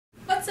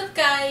What's up,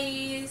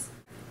 guys?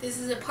 This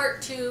is a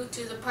part 2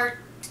 to the part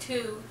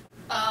 2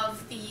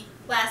 of the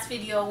last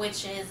video,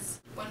 which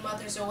is When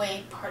Mothers Are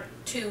Away part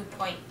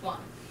 2.1.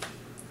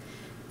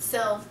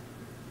 So,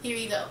 here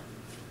you go.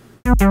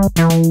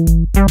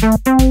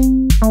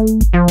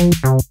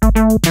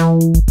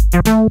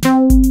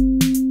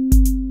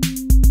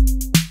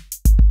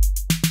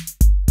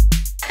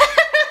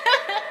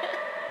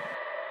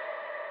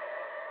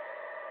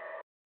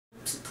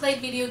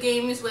 Played video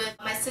games with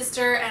my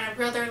sister and her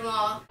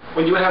brother-in-law.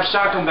 When you would have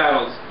shotgun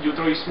battles, you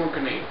throw your smoke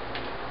grenade.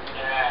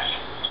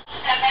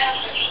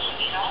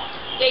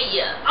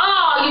 Yeah.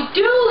 Oh, you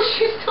do?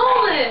 She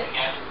stole it.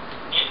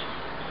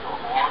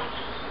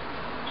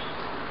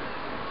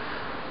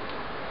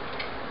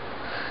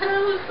 I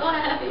was so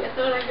happy. I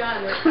thought I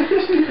got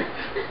it.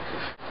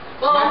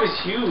 Well, that was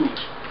huge.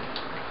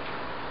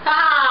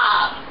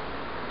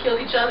 Ha! Killed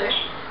each other.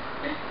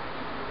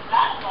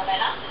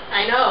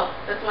 I know.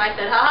 That's why I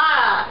said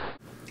ha.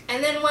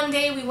 And then one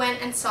day we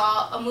went and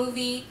saw a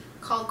movie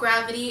called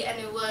Gravity, and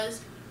it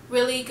was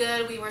really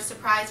good. We were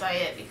surprised by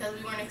it because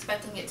we weren't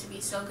expecting it to be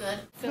so good.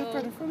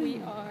 So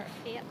we are at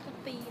the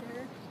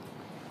theater.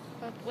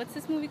 What's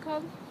this movie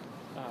called?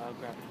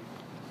 Gravity.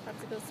 About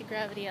to go see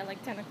Gravity at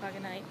like 10 o'clock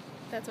at night.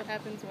 That's what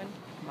happens when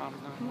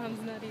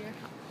Mom's not here.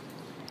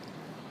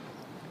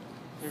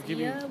 They're See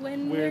giving ya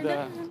when weird, we're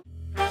done.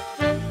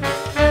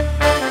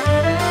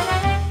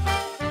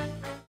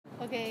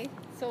 Okay,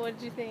 so what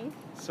did you think?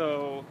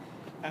 So,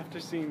 after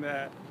seeing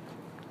that,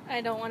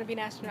 I don't want to be an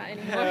astronaut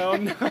anymore. hell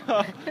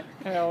no.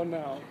 Hell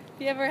no.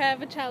 If you ever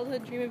have a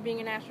childhood dream of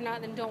being an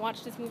astronaut, then don't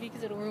watch this movie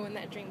because it'll ruin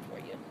that dream for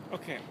you.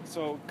 Okay,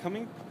 so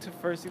coming to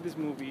first see this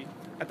movie,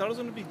 I thought it was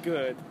going to be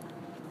good,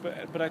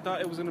 but I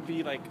thought it was going to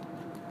be like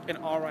an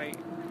alright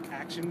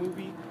action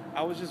movie.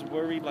 I was just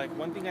worried, like,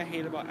 one thing I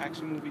hate about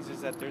action movies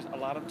is that there's a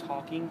lot of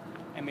talking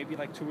and maybe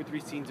like 2 or 3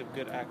 scenes of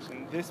good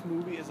action. This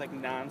movie is like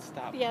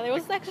non-stop. Yeah, there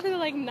was actually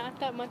like not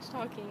that much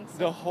talking. So.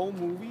 The whole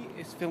movie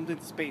is filmed in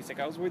space. Like,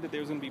 I was worried that there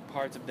was going to be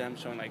parts of them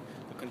showing like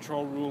the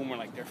control room or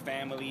like their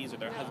families or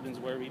their husbands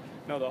worried.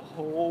 No, the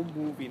whole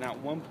movie, not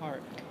one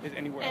part is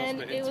anywhere else but in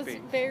space. And it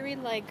was very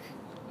like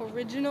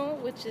original,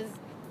 which is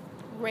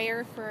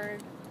rare for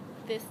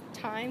this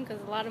time because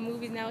a lot of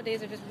movies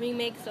nowadays are just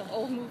remakes of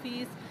old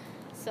movies.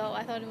 So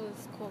I thought it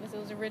was cool because it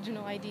was an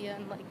original idea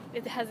and like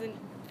it hasn't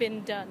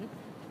been done.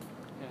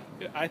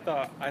 Yeah, I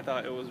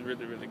thought it was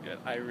really, really good.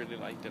 I really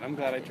liked it. I'm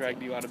glad I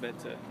dragged you out of bed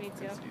to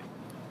see it.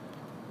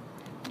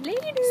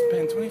 Later.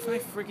 Spend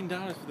 $25 freaking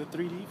for the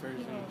 3D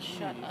version. Oh,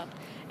 shut up.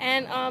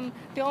 And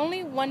the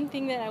only one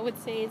thing that I would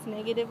say is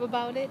negative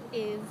about it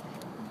is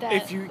that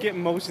if you get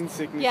motion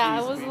sickness. Yeah,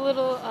 easily, I was a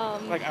little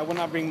like, I would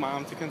not bring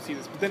Mom to come see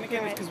this. But then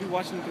again, it's because we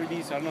watched it in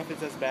 3D, so I don't know if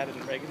it's as bad as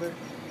regular.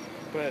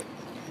 But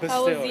still.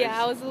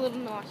 I was a little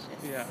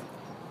nauseous. Yeah.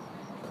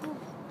 Cool.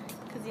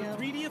 Because the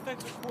 3D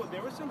effects were cool.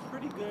 There were some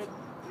pretty good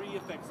 3D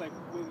effects, like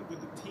with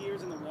the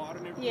tears and the water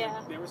and everything. Yeah.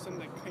 Like, there were some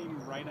that came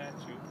right at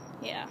you.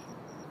 Yeah.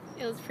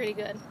 It was pretty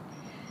good.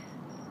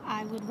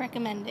 I would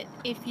recommend it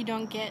if you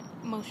don't get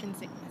motion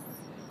sickness.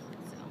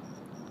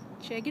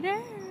 So, check it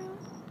out.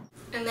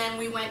 And then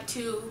we went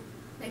to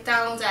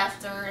McDonald's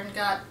after and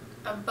got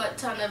a butt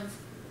ton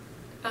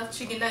of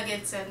chicken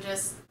nuggets and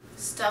just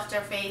stuffed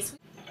our face.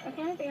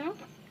 Okay, anything else?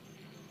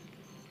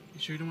 You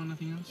sure you don't want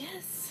nothing else?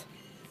 Yes.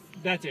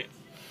 That's it.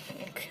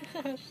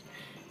 Oh gosh.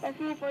 That's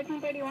my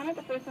 1431 at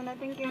the first one, I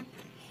think you.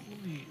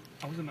 Holy,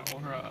 I was gonna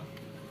order a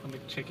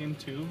McChicken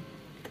too.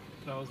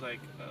 So I was like,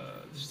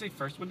 did you say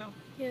first window?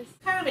 Yes.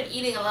 I've kind of been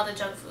eating a lot of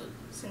junk food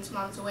since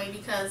Mom's away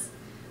because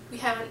we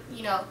haven't,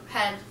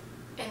 had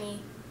any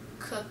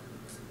cooked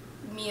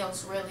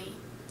meals really.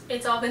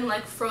 It's all been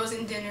like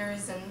frozen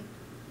dinners and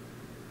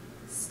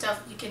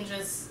stuff you can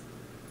just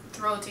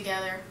throw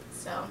together.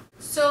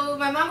 So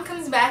my mom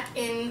comes back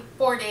in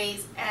 4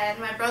 days, and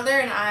my brother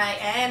and I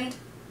and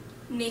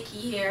Nikki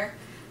here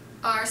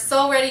are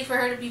so ready for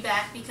her to be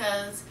back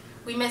because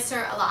we miss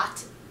her a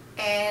lot,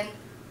 and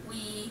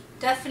we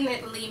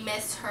definitely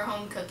miss her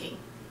home cooking.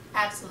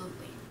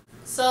 Absolutely.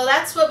 So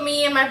that's what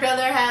me and my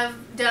brother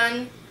have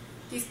done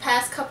these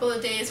past couple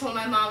of days when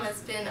my mom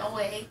has been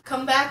away.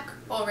 Come back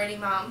already,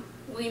 Mom.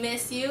 We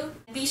miss you.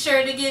 Be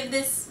sure to give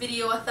this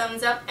video a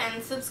thumbs up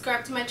and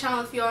subscribe to my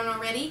channel if you aren't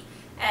already.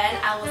 And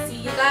I will see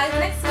you guys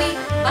next week.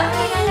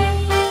 Bye!